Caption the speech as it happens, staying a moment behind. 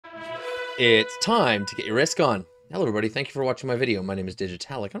It's time to get your risk on. Hello everybody, thank you for watching my video. My name is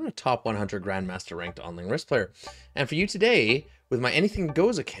Digitalic. I'm a top 100 Grandmaster ranked online risk player. And for you today, with my Anything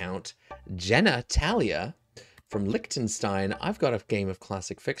Goes account, Jenna Tallia from Liechtenstein, I've got a game of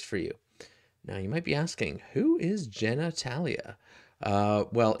Classic Fix for you. Now you might be asking, who is Jenna Tallia?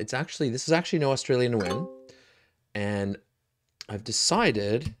 Well, this is actually no Australian win. And I've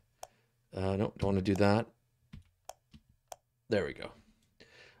decided, no, don't want to do that. There we go.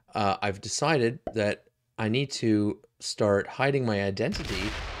 I've decided that I need to start hiding my identity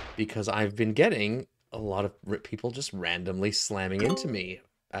because I've been getting a lot of people just randomly slamming into me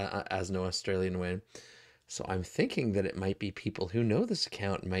as no Australian win. So I'm thinking that it might be people who know this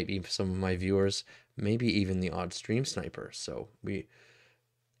account, might be some of my viewers, maybe even the odd stream sniper. So we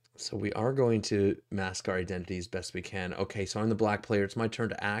are going to mask our identity as best we can. Okay, so I'm the black player. It's my turn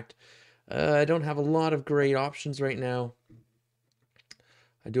to act. I don't have a lot of great options right now.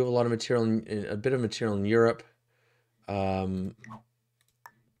 I do have a lot of material, a bit of material in Europe. So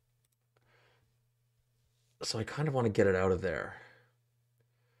I kind of want to get it out of there.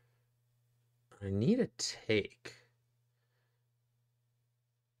 I need a take.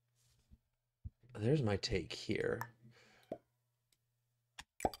 There's my take here.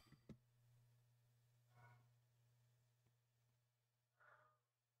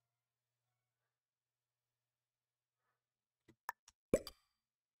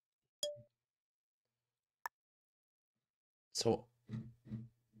 So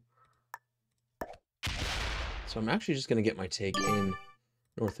I'm actually just going to get my take in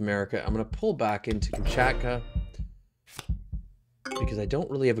North America. I'm going to pull back into Kamchatka because I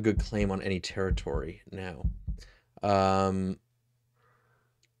don't really have a good claim on any territory now. And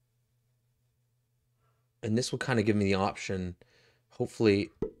this will kind of give me the option.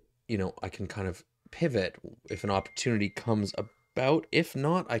 Hopefully, you know, I can kind of pivot if an opportunity comes about. If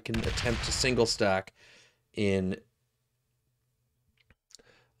not, I can attempt to single stack in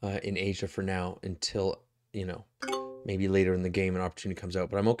Asia for now until, you know, maybe later in the game an opportunity comes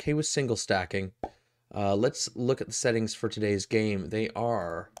out. But I'm okay with single stacking. Let's look at the settings for today's game. They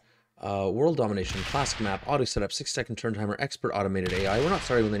are World Domination, Classic Map, Auto Setup, 6-second Turn Timer, Expert Automated AI. We're not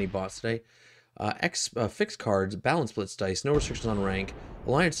starting with any bots today. Fixed cards, Balance Blitz dice, no restrictions on rank.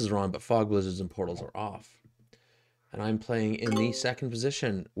 Alliances are on, but Fog Blizzards and Portals are off. And I'm playing in the second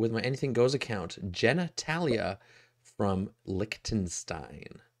position with my Anything Goes account, Jenna Tallia from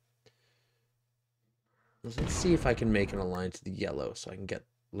Liechtenstein. Let's see if I can make an alliance with yellow so I can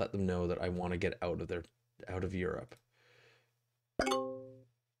let them know that I want to get out of Europe.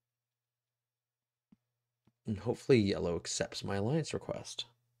 And hopefully yellow accepts my alliance request.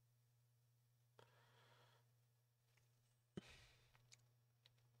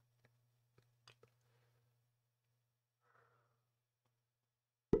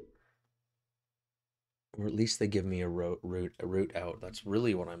 Or at least they give me a route out. That's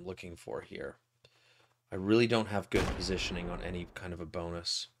really what I'm looking for here. I really don't have good positioning on any kind of a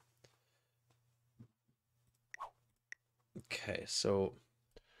bonus. Okay, so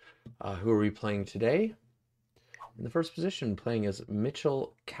who are we playing today? In the first position, playing as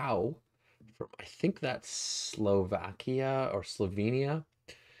Mitchell Cow from, I think that's Slovakia or Slovenia.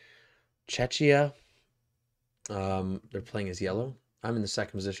 Czechia. They're playing as yellow. I'm in the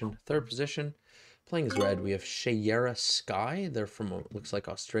second position. Third position, playing as red, we have Shayera Sky. They're from, looks like,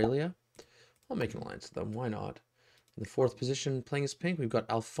 Australia. I'll make an alliance with them. Why not? In the fourth position, playing as pink, we've got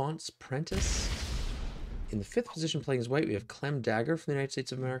Alphonse Prentice. In the fifth position, playing as white, we have Clem Dagger from the United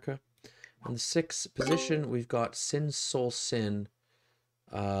States of America. In the sixth position, we've got Sin Soul Sin.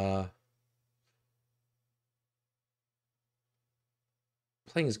 Playing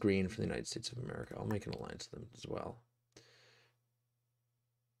as green for the United States of America. I'll make an alliance with them as well.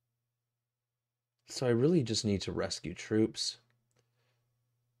 So I really just need to rescue troops.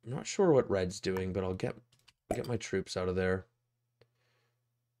 I'm not sure what red's doing, but I'll get my troops out of there.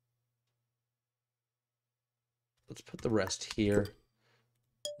 Let's put the rest here.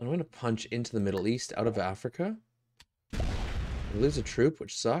 I'm going to punch into the Middle East out of Africa. We lose a troop,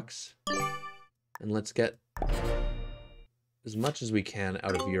 which sucks. And let's get as much as we can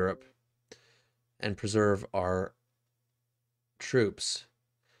out of Europe and preserve our troops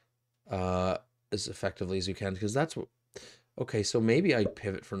as effectively as we can, because that's what... Okay, so maybe I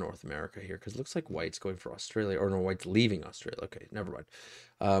pivot for North America here, because it looks like white's going for Australia, or no, white's leaving Australia. Okay, never mind.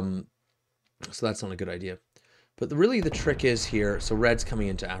 So that's not a good idea. But really the trick is here, so red's coming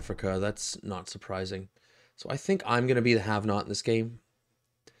into Africa. That's not surprising. So I think I'm going to be the have-not in this game.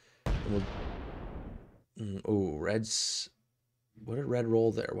 And oh, red's... What did red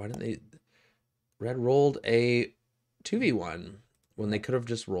roll there? Why didn't they... Red rolled a 2v1. when they could have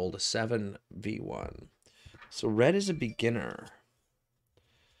just rolled a 7v1. So red is a beginner.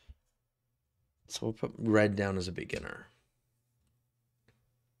 So we'll put red down as a beginner.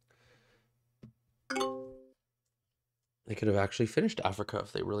 They could have actually finished Africa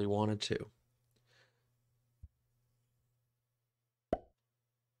if they really wanted to.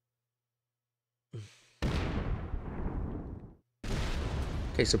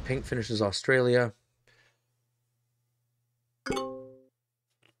 Okay, so pink finishes Australia.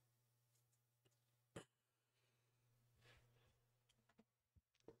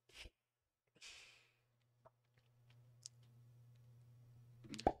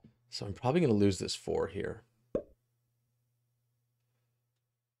 So I'm probably going to lose this 4 here,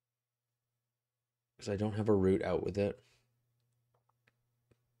 because I don't have a route out with it.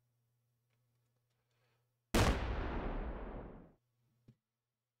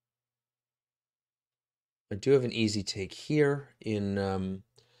 I do have an easy take here in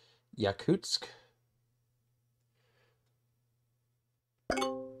Yakutsk.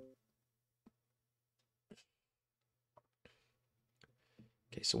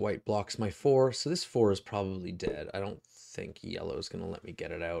 Okay, so white blocks my 4. So this 4 is probably dead. I don't think yellow is going to let me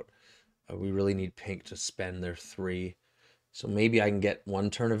get it out. We really need pink to spend their 3. So maybe I can get 1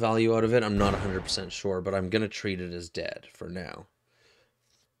 turn of value out of it. I'm not 100% sure, but I'm going to treat it as dead for now.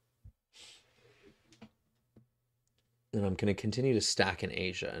 And I'm going to continue to stack in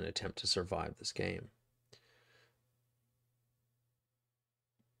Asia and attempt to survive this game.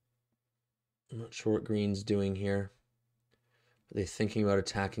 I'm not sure what green's doing here. Are they thinking about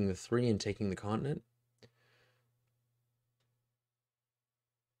attacking the 3 and taking the continent?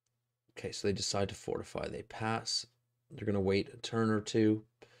 Okay, so they decide to fortify. They pass. They're going to wait a turn or 2.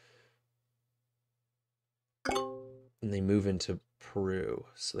 And they move into Peru.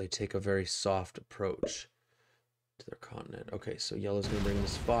 So they take a very soft approach to their continent. Okay, so yellow's going to bring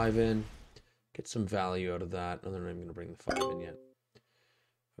this 5 in. Get some value out of that. No, they're not even going to bring the 5 in yet.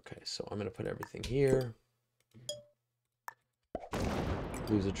 Okay, so I'm going to put everything here.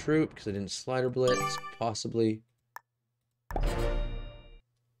 Lose a troop because I didn't slider blitz, possibly.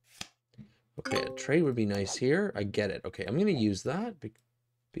 Okay, a trade would be nice here. I get it. Okay, I'm going to use that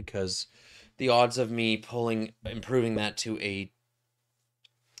because the odds of me improving that to a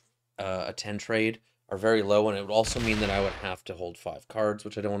 10 trade are very low, and it would also mean that I would have to hold 5 cards,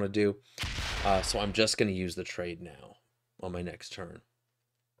 which I don't want to do. So I'm just going to use the trade now on my next turn.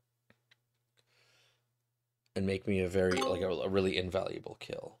 And make me a really invaluable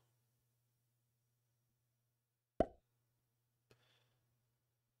kill.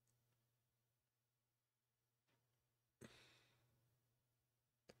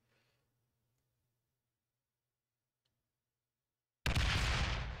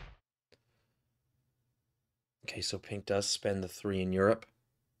 Okay, so pink does spend the 3 in Europe,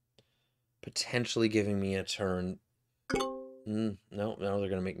 potentially giving me a turn. No, they're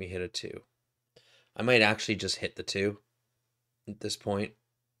going to make me hit a 2. I might actually just hit the 2 at this point.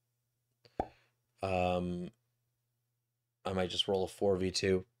 I might just roll a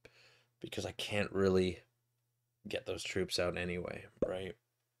 4v2 because I can't really get those troops out anyway, right?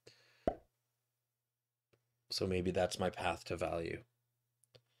 So maybe that's my path to value.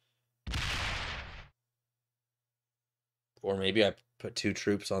 Or maybe I put 2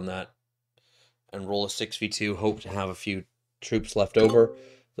 troops on that and roll a 6v2, hope to have a few troops left over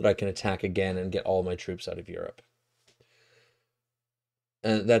that I can attack again and get all my troops out of Europe.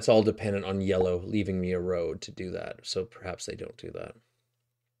 And that's all dependent on yellow leaving me a road to do that. So perhaps they don't do that.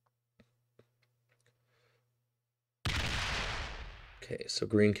 Okay, so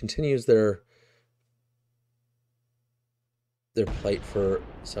green continues their plight for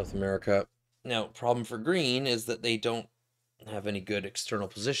South America. Now, problem for green is that they don't have any good external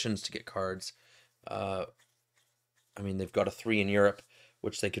positions to get cards. I mean, they've got a 3 in Europe,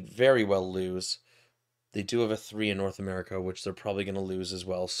 which they could very well lose. They do have a 3 in North America, which they're probably going to lose as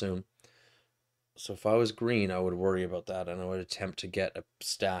well soon. So if I was green, I would worry about that, and I would attempt to get a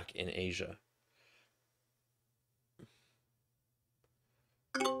stack in Asia.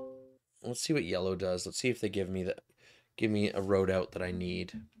 Let's see what yellow does. Let's see if they give me a road out that I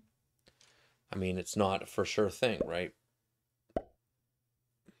need. I mean, it's not a for sure thing, right?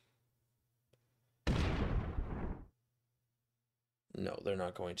 No, they're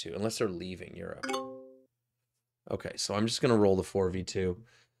not going to, unless they're leaving Europe. Okay, so I'm just going to roll the 4v2.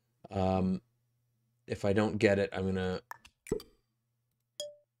 If I don't get it, I'm going to...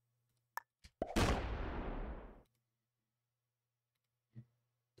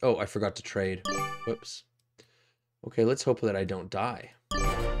 Oh, I forgot to trade. Whoops. Okay, let's hope that I don't die.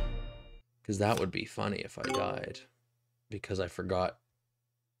 Because that would be funny if I died. because I forgot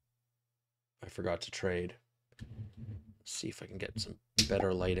to trade. Let's see if I can get some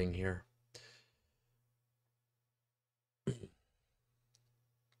better lighting here.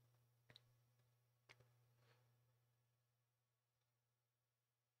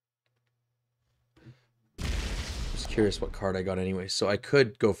 Just curious what card I got anyway. So I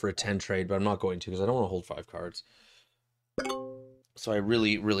could go for a 10 trade, but I'm not going to because I don't want to hold 5 cards. So I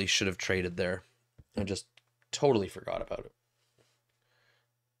really, really should have traded there. I just totally forgot about it.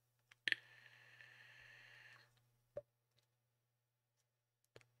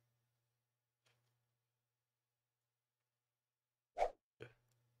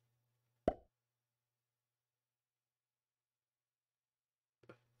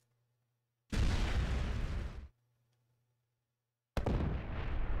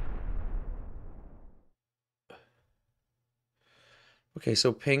 Okay,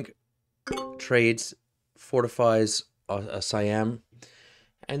 so pink trades, fortifies a Siam,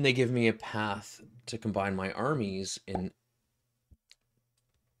 and they give me a path to combine my armies in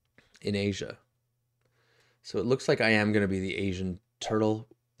Asia. So it looks like I am going to be the Asian turtle,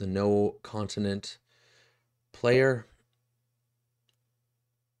 the no continent player,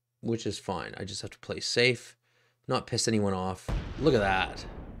 which is fine. I just have to play safe, not piss anyone off. Look at that.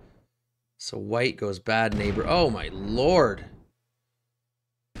 So white goes bad neighbor. Oh my lord.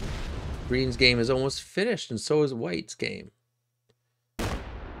 Green's game is almost finished, and so is white's game.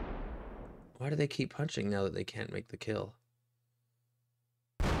 Why do they keep punching now that they can't make the kill?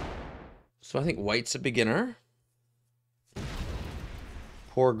 So I think white's a beginner.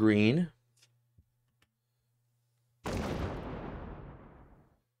 Poor green.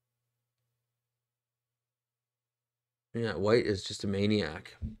 Yeah, white is just a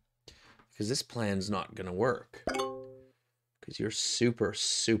maniac. Because this plan's not going to work. Because you're super,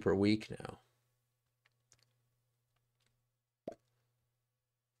 super weak now.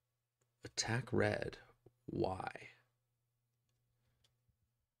 Attack red. Why?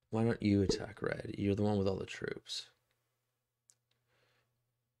 Why don't you attack red? You're the one with all the troops.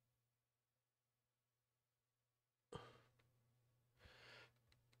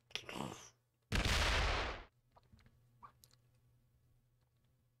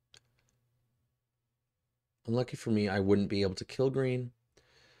 Unlucky for me, I wouldn't be able to kill green,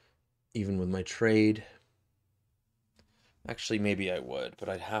 even with my trade. Actually, maybe I would, but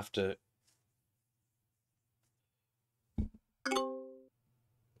I'd have to...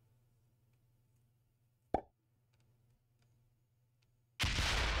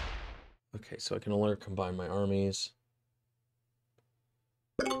 Okay, so I can only combine my armies.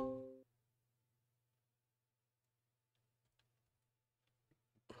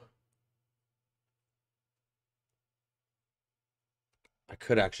 I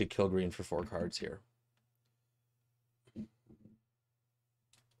could actually kill green for 4 cards here.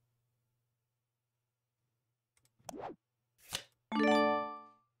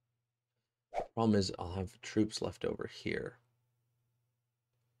 Problem is, I'll have troops left over here.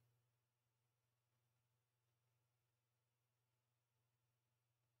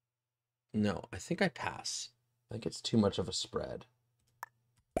 No, I think I pass. I think it's too much of a spread.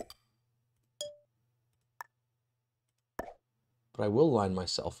 But I will line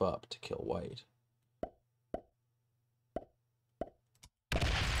myself up to kill white.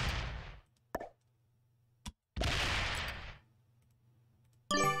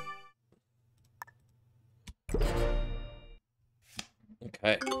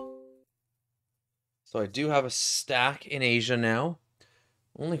 Okay. So I do have a stack in Asia now.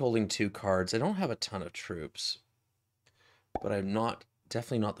 Only holding 2 cards. I don't have a ton of troops. But I'm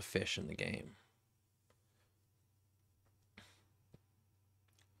definitely not the fish in the game.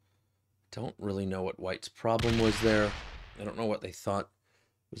 Don't really know what white's problem was there. I don't know what they thought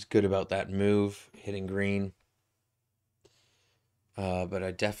was good about that move, hitting green. But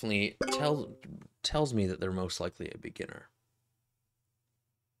I definitely tells me that they're most likely a beginner.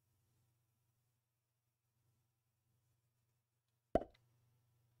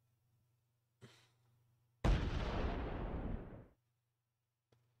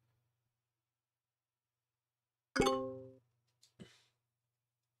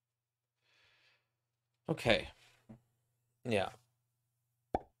 Okay. Yeah.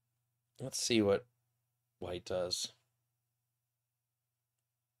 Let's see what white does.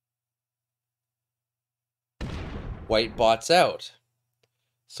 White bots out.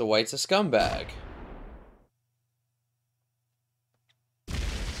 So white's a scumbag.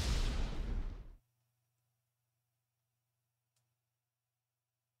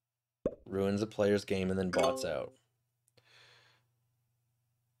 Ruins a player's game and then bots out.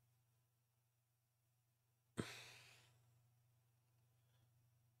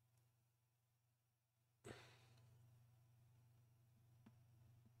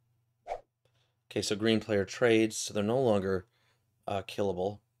 Okay, so green player trades, so they're no longer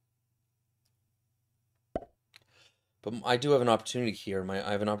killable. But I do have an opportunity here.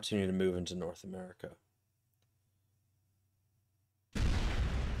 I have an opportunity to move into North America.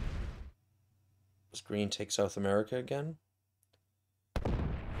 Does green take South America again?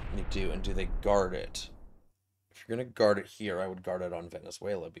 They do, and do they guard it? If you're going to guard it here, I would guard it on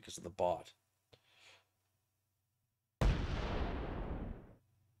Venezuela because of the bot.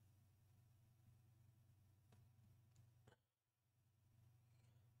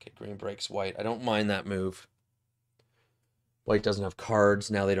 Okay, green breaks white. I don't mind that move. White doesn't have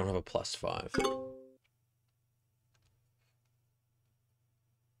cards. Now they don't have a +5.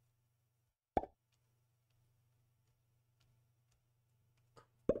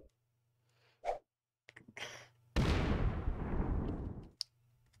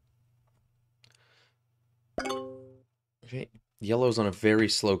 Okay, yellow's on a very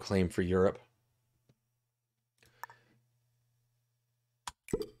slow claim for Europe.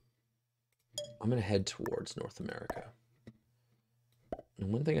 I'm going to head towards North America.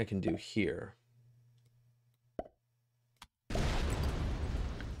 And one thing I can do here...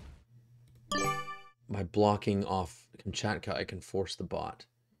 by blocking off Kamchatka, I can force the bot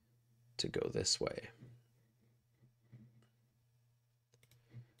to go this way.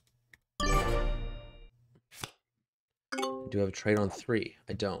 Do I have a trade on 3?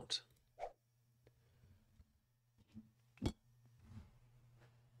 I don't.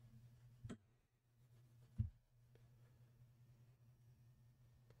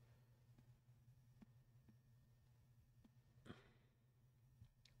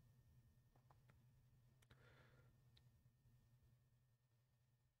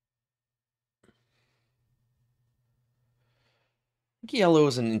 I think yellow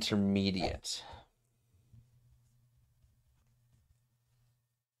is an intermediate.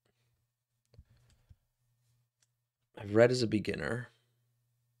 Red is a beginner.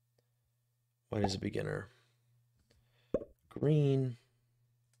 White is a beginner. Green.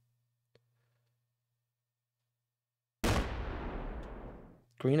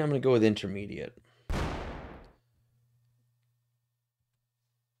 Green, I'm going to go with intermediate.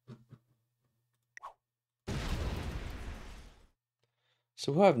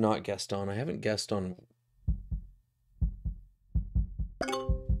 So who I have not guessed on? I haven't guessed on...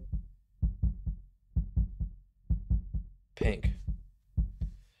 pink.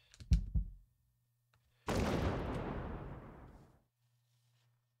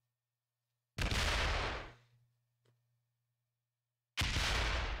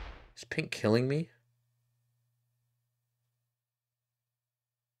 Is pink killing me?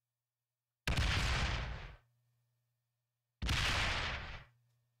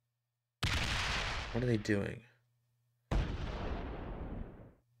 What are they doing?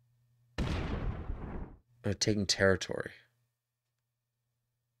 They're taking territory.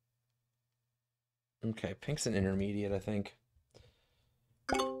 Okay, pink's an intermediate, I think.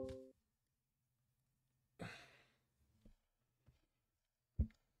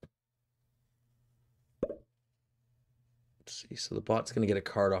 Let's see, so the bot's going to get a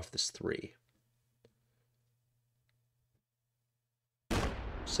card off this 3.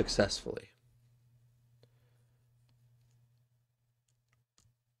 Successfully.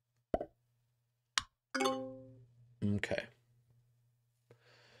 Okay.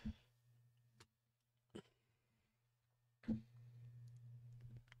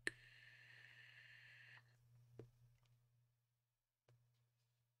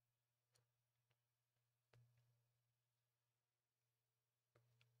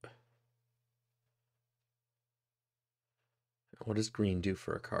 What does green do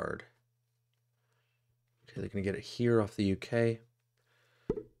for a card? Okay, they're going to get it here off the UK. It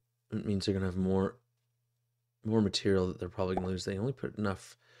means they're going to have more material that they're probably going to lose. They only put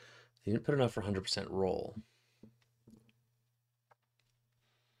enough. They didn't put enough for 100% roll.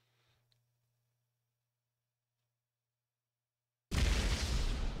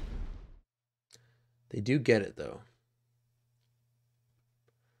 They do get it, though.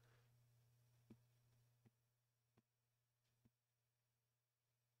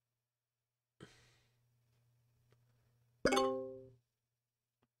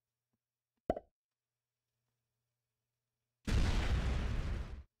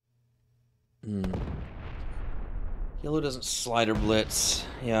 Yellow doesn't slider blitz.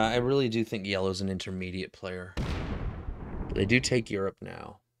 Yeah, I really do think yellow's an intermediate player. But they do take Europe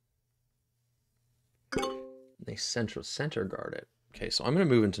now. They center guard it. Okay, so I'm going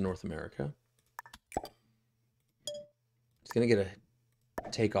to move into North America. It's going to get a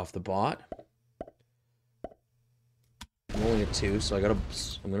take off the bot. only a 2, so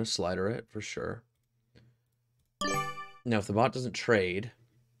I'm gonna slider it for sure. Now, if the bot doesn't trade,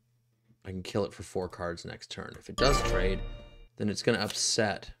 I can kill it for 4 cards next turn. If it does trade, then it's gonna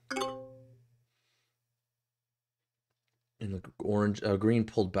upset. And the green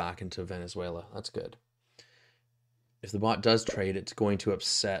pulled back into Venezuela. That's good. If the bot does trade, it's going to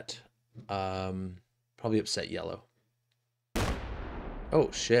upset, probably upset yellow. Oh,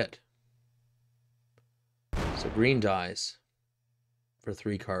 shit. So green dies for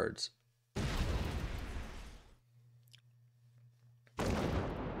 3 cards.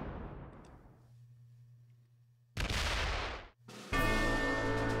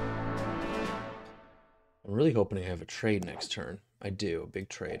 I'm really hoping I have a trade next turn. I do, a big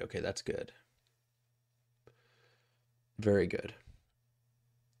trade. Okay, that's good. Very good.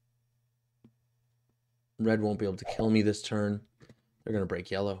 Red won't be able to kill me this turn. They're going to break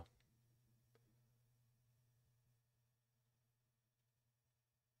yellow.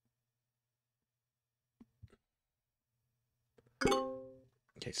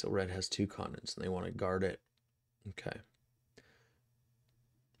 Okay, so red has 2 continents and they want to guard it. Okay.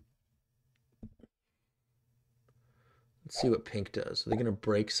 Let's see what pink does. Are they going to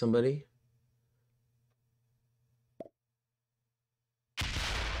break somebody?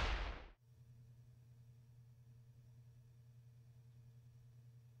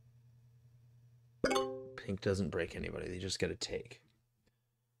 Pink doesn't break anybody. They just get a take.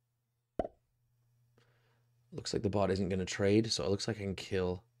 Looks like the bot isn't going to trade, so it looks like I can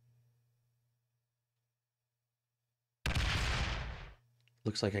kill.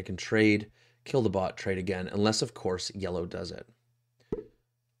 Looks like I can trade, kill the bot, trade again, unless, of course, yellow does it.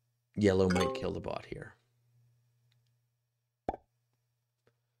 Yellow might kill the bot here.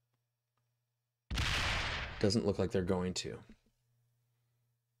 Doesn't look like they're going to.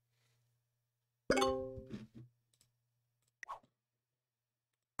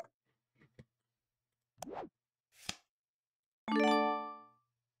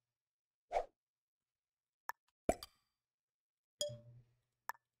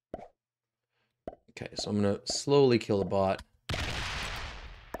 Okay, so I'm going to slowly kill the bot.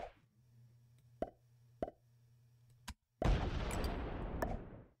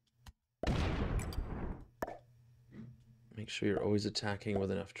 Make sure you're always attacking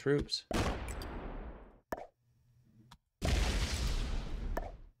with enough troops.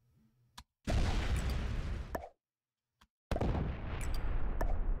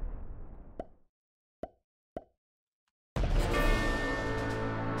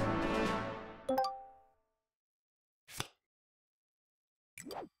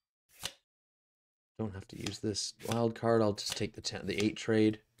 Don't have to use this wild card. I'll just take the 8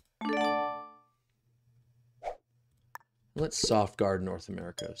 trade. Let's soft guard North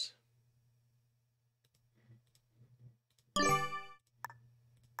Americas.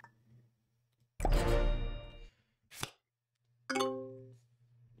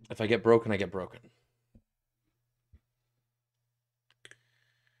 If I get broken, I get broken.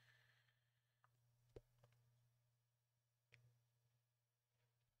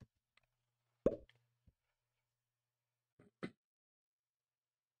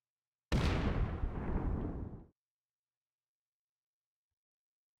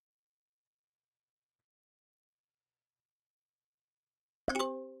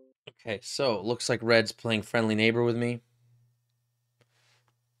 Okay, so looks like red's playing friendly neighbor with me.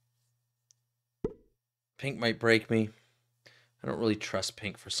 Pink might break me. I don't really trust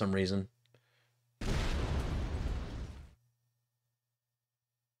pink for some reason.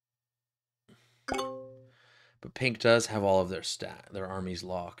 But pink does have all of their armies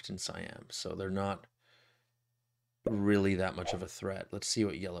locked in Siam, so they're not really that much of a threat. Let's see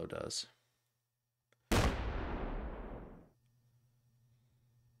what yellow does.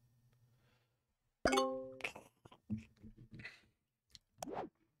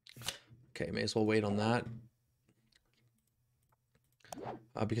 Okay, may as well wait on that.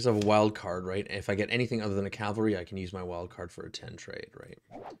 Because I have a wild card, right? If I get anything other than a cavalry, I can use my wild card for a 10 trade, right?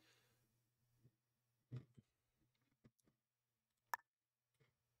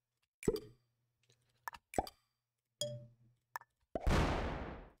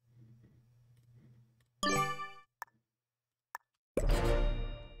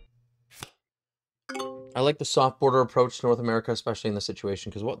 I like the soft border approach to North America, especially in this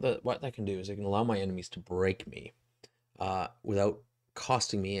situation, because what that can do is it can allow my enemies to break me without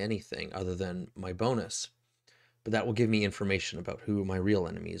costing me anything other than my bonus. But that will give me information about who my real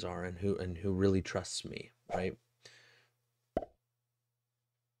enemies are and who really trusts me, right?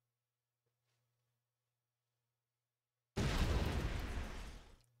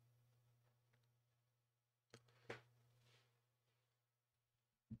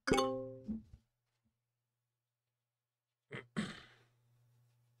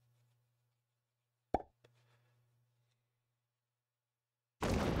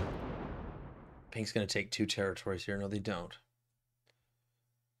 Pink's going to take 2 territories here. No, they don't.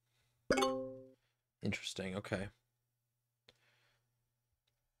 Interesting. Okay.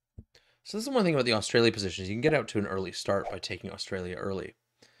 So this is one thing about the Australia positions. You can get out to an early start by taking Australia early.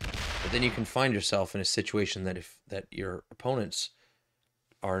 But then you can find yourself in a situation that your opponents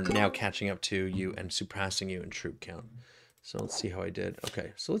are now catching up to you and surpassing you in troop count. So let's see how I did.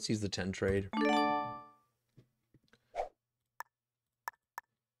 Okay, so let's use the 10 trade.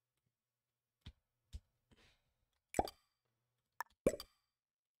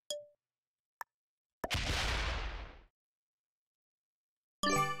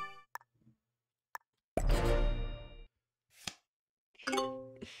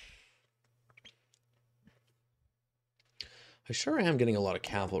 I sure am getting a lot of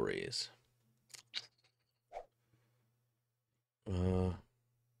cavalries. Now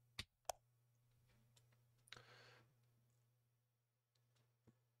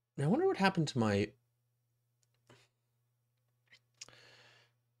I wonder what happened to my...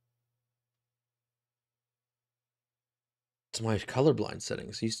 colorblind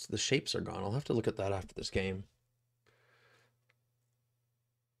settings. The shapes are gone. I'll have to look at that after this game.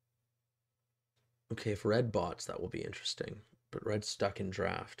 Okay, if red bots, that will be interesting. But red's stuck in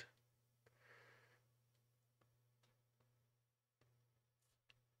draft.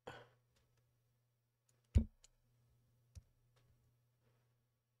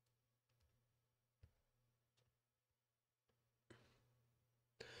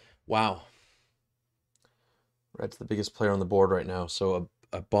 Wow. Red's the biggest player on the board right now, so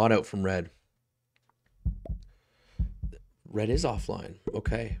a bot out from red. Red is offline.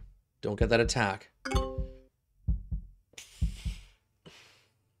 Okay. Don't get that attack.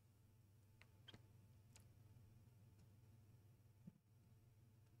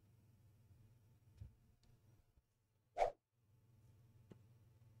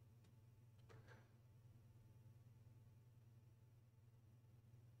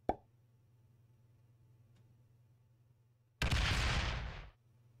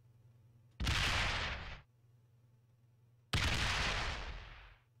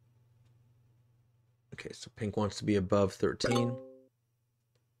 Okay, so pink wants to be above 13.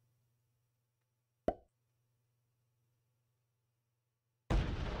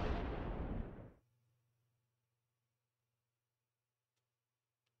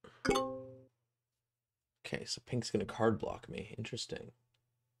 Okay, so pink's going to card block me. Interesting.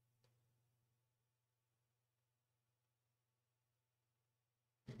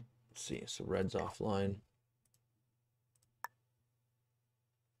 Let's see, so red's offline.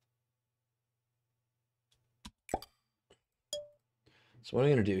 So what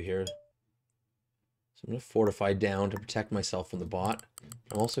I'm going to do here, so I'm going to fortify down to protect myself from the bot.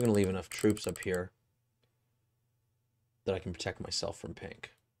 I'm also going to leave enough troops up here that I can protect myself from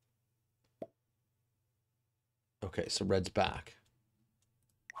pink. Okay, so red's back.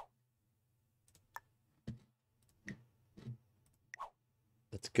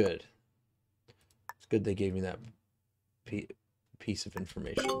 That's good. It's good they gave me that piece of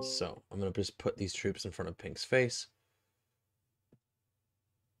information. So I'm going to just put these troops in front of pink's face.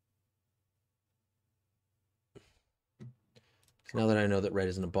 Now that I know that red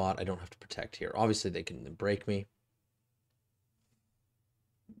isn't a bot, I don't have to protect here. Obviously, they can break me.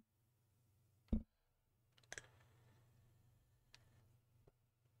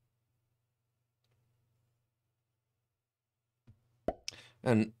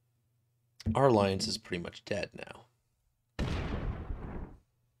 And our alliance is pretty much dead now.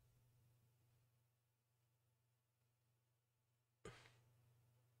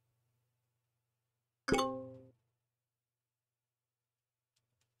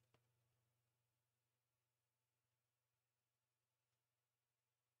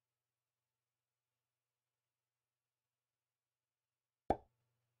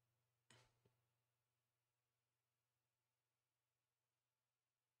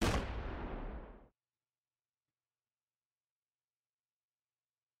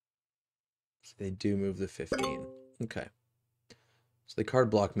 So they do move the 15. Okay. So they card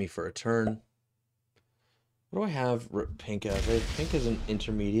block me for a turn. What do I have pink as? Pink is an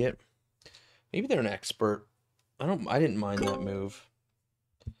intermediate. Maybe they're an expert. I didn't mind that move.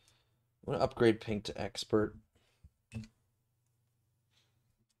 I'm gonna upgrade pink to expert.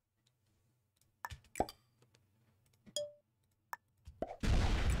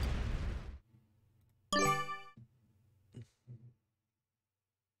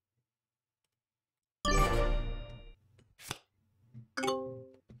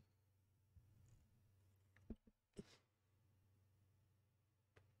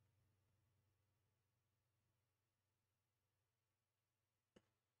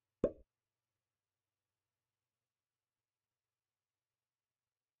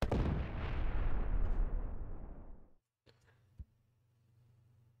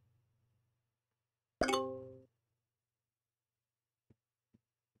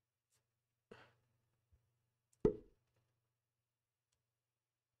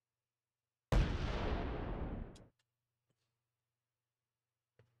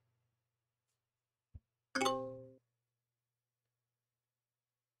 Let's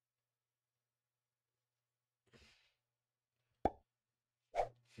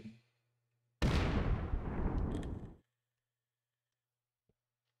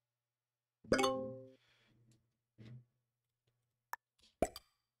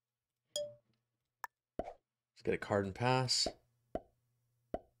get a card and pass.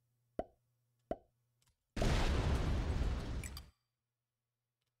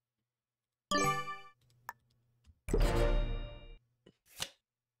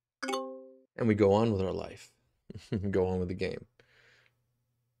 And we go on with our life. Go on with the game.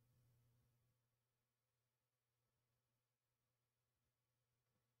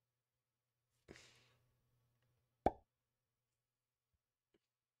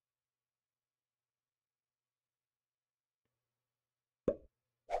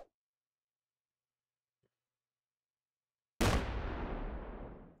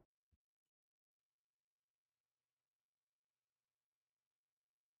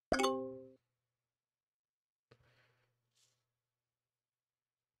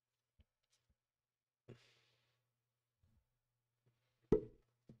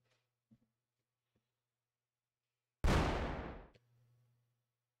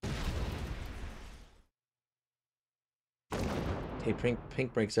 Okay,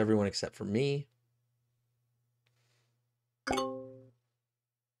 pink breaks everyone except for me.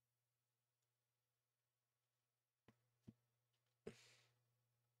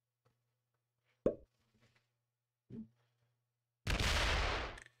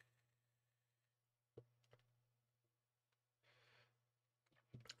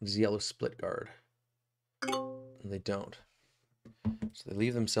 Does yellow split guard? And they don't. So they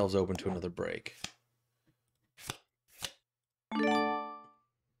leave themselves open to another break. Get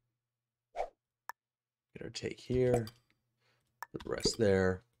our take here. Put the rest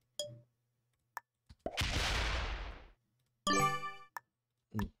there. Try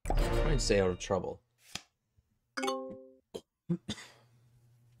and stay out of trouble.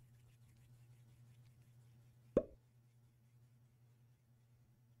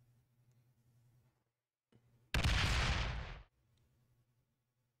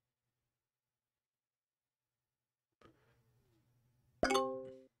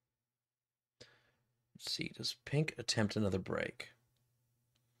 Let's see, does pink attempt another break?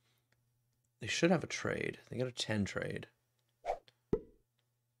 They should have a trade. They got a 10 trade.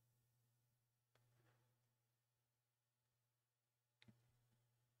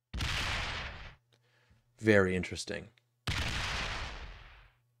 Very interesting.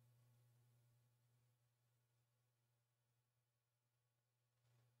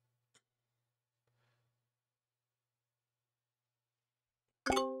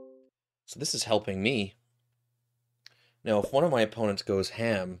 So this is helping me. Now, if one of my opponents goes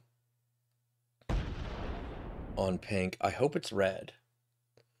ham on pink, I hope it's red.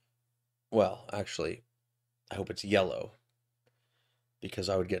 Well, actually, I hope it's yellow, because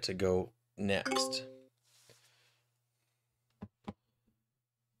I would get to go next.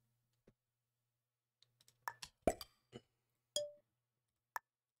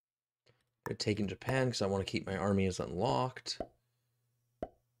 I'm taking Japan because I want to keep my army as unlocked.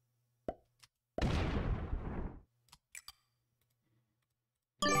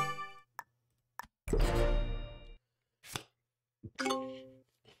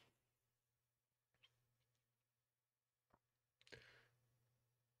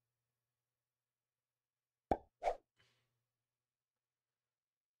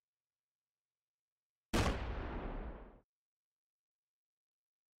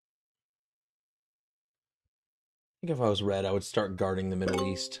 I think if I was red, I would start guarding the Middle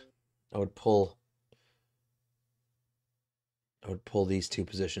East. I would pull these two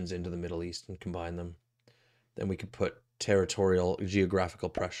positions into the Middle East and combine them. Then we could put territorial, geographical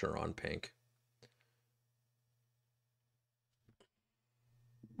pressure on pink.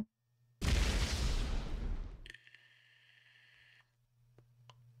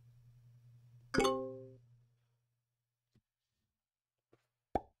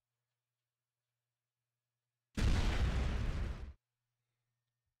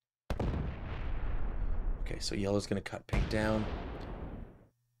 Okay, so yellow's going to cut pink down.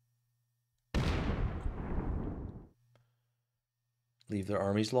 Leave their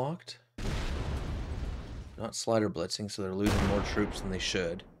armies locked. Not slider blitzing, so they're losing more troops than they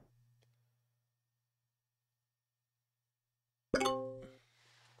should.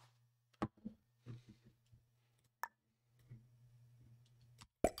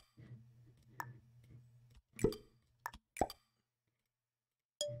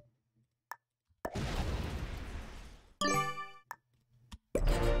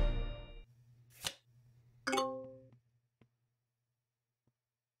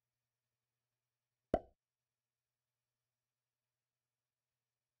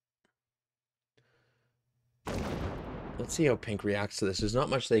 Let's see how pink reacts to this. There's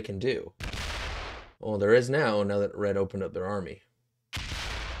not much they can do. Well, there is now that red opened up their army.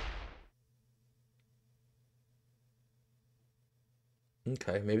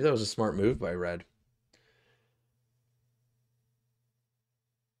 Okay, maybe that was a smart move by red.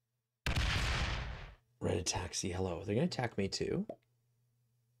 Red attacks yellow. They're going to attack me too.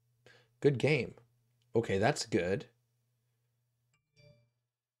 Good game. Okay, that's good.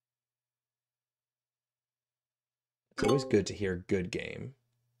 It's always good to hear good game.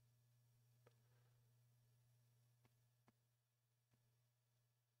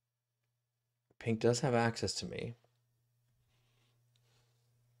 Pink does have access to me.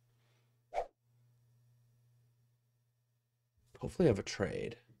 Hopefully I have a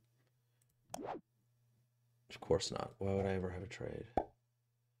trade. Of course not. Why would I ever have a trade?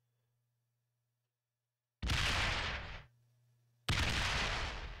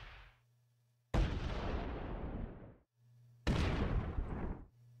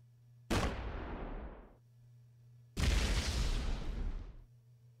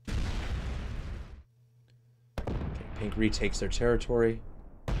 Pink retakes their territory.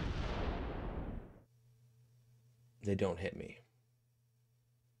 They don't hit me.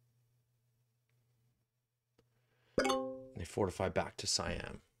 They fortify back to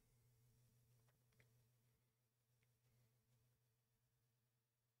Siam.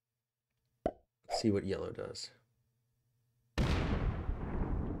 Let's see what yellow does.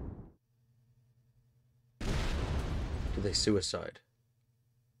 Do they suicide?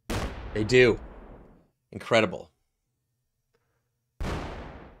 They do. Incredible.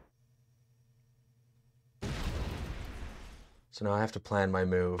 So now I have to plan my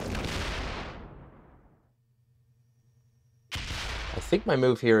move. I think my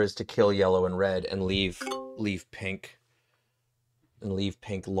move here is to kill yellow and red and leave pink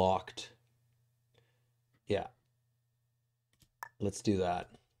locked. Yeah. Let's do that.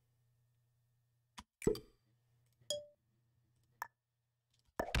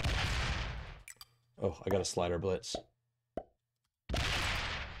 Oh, I got a slider blitz.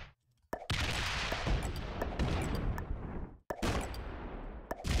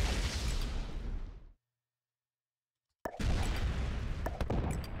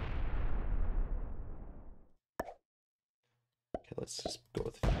 Okay, let's just go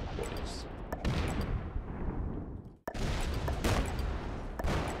with boys.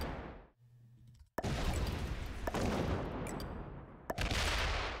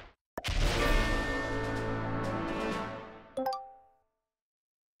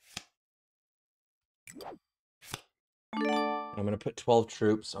 I'm going to put 12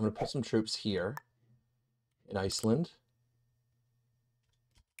 troops. I'm going to put some troops here in Iceland.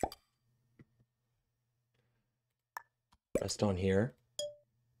 Rest on here.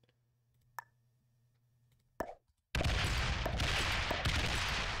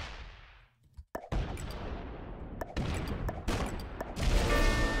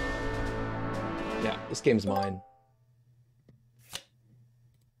 Yeah, this game's mine.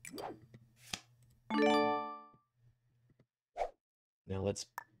 Now let's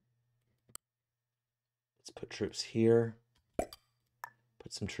put troops here.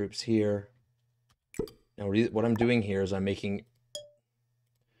 Put some troops here. Now what I'm doing here is I'm making...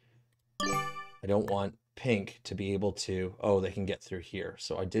 I don't want pink to be able to... Oh, they can get through here.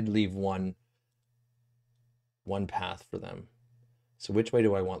 So I did leave one path for them. So which way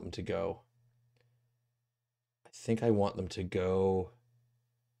do I want them to go? I think I want them to go...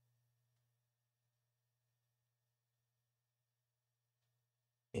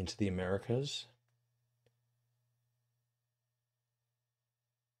 into the Americas.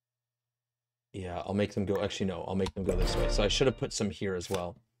 Yeah, I'll make them go... Actually, no, I'll make them go this way. So I should have put some here as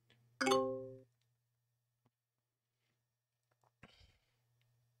well.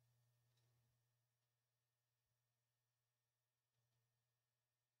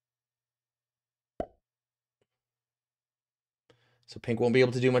 So pink won't be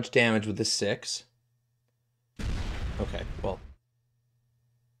able to do much damage with this 6. Okay, well...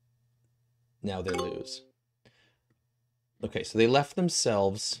 Now they lose. Okay, so they left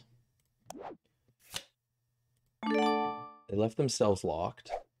themselves... They left themselves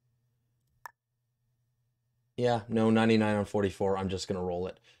locked. Yeah, no, 99 on 44. I'm just going to roll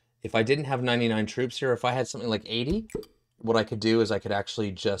it. If I didn't have 99 troops here, if I had something like 80, what I could do is I could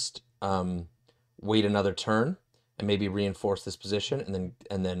actually just wait another turn and maybe reinforce this position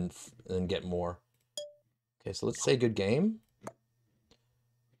and then get more. Okay, so let's say good game.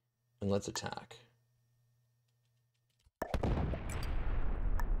 And let's attack.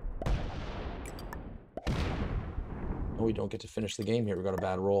 Oh, we don't get to finish the game here. We got a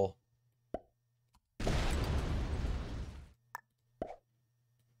bad roll.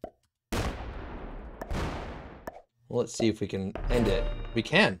 Well, let's see if we can end it. We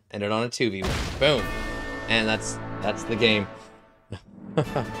can end it on a 2v1. Boom. And that's the game.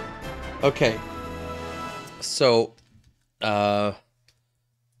 Okay. So, for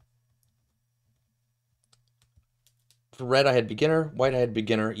red I had beginner, white I had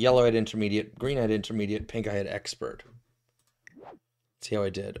beginner, yellow I had intermediate, green I had intermediate, pink I had expert. Let's see how I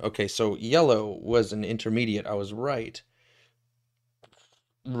did. Okay, so yellow was an intermediate. I was right.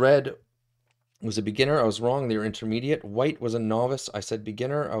 Red was a beginner. I was wrong. They were intermediate. White was a novice. I said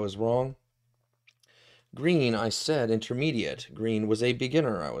beginner. I was wrong. Green, I said intermediate. Green was a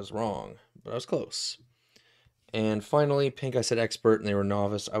beginner. I was wrong, but I was close. And finally, pink, I said expert, and they were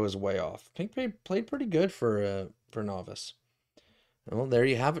novice. I was way off. Pink played pretty good for novice. Well, there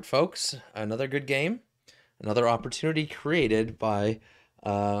you have it, folks. Another good game. Another opportunity created by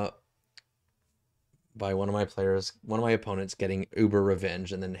one of my players, one of my opponents getting uber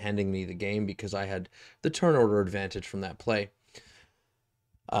revenge and then handing me the game because I had the turn order advantage from that play.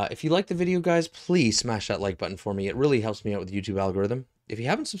 If you like the video, guys, please smash that like button for me. It really helps me out with the YouTube algorithm. If you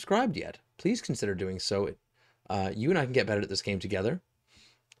haven't subscribed yet, please consider doing so. You and I can get better at this game together.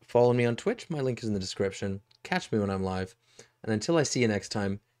 Follow me on Twitch. My link is in the description. Catch me when I'm live. And until I see you next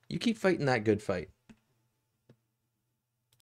time, you keep fighting that good fight.